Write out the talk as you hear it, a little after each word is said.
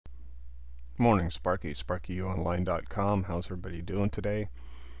Morning, Sparky, SparkyUonline.com. How's everybody doing today?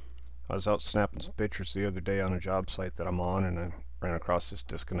 I was out snapping some pictures the other day on a job site that I'm on, and I ran across this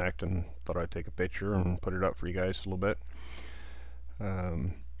disconnect and thought I'd take a picture and put it up for you guys a little bit.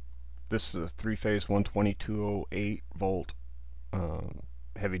 This is a three-phase 12208 volt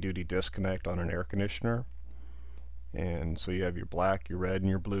heavy-duty disconnect on an air conditioner. And so you have your black, your red, and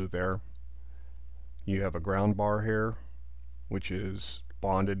your blue there. You have a ground bar here, which is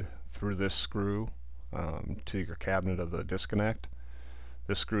bonded through this screw to your cabinet of the disconnect.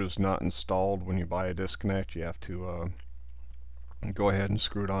 This screw is not installed when you buy a disconnect. You have to go ahead and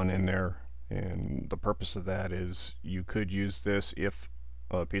screw it on in there, and the purpose of that is you could use this if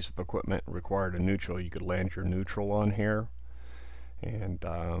a piece of equipment required a neutral. You could land your neutral on here, and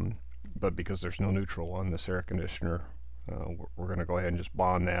but because there's no neutral on this air conditioner, we're going to go ahead and just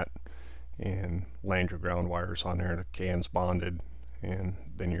bond that and land your ground wires on there. The can's bonded, and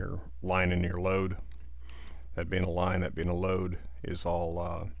then your line and your load, that being a line, that being a load, is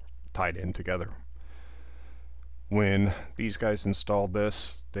all tied in together. When these guys installed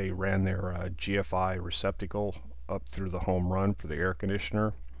this, they ran their GFI receptacle up through the home run for the air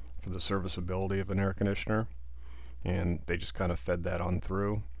conditioner, for the serviceability of an air conditioner, and they just kind of fed that on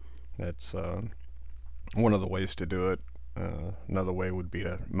through. That's one of the ways to do it. Another way would be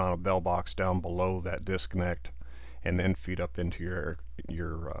to mount a bell box down below that disconnect and then feed up into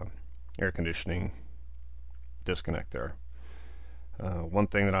your air conditioning disconnect there. One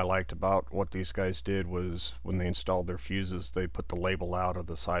thing that I liked about what these guys did was when they installed their fuses, they put the label out of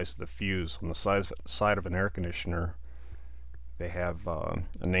the size of the fuse. On the side of an air conditioner, they have a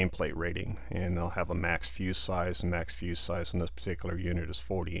nameplate rating, and they'll have a max fuse size, and max fuse size in this particular unit is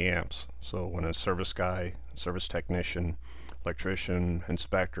 40 amps. So when a service guy, service technician, electrician,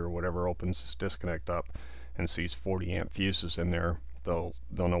 inspector, whatever opens this disconnect up and sees 40 amp fuses in there, they'll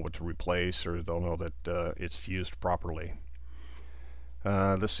know what to replace, or they'll know that it's fused properly.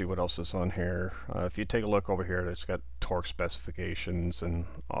 Let's see what else is on here. If you take a look over here, it's got torque specifications and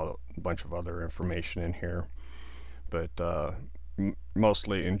a bunch of other information in here. But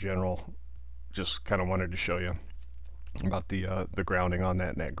mostly in general, just kind of wanted to show you about the grounding on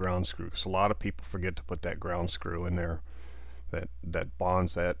that ground screw, because a lot of people forget to put that ground screw in there that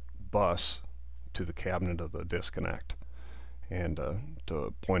bonds that bus to the cabinet of the disconnect, and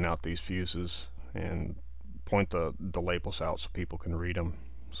to point out these fuses and point the labels out so people can read them.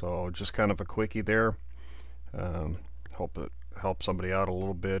 So just kind of a quickie there. Hope it helps somebody out a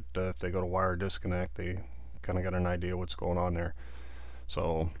little bit. If they go to wire disconnect, they kind of got an idea what's going on there.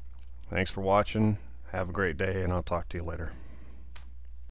 So thanks for watching. Have a great day, and I'll talk to you later.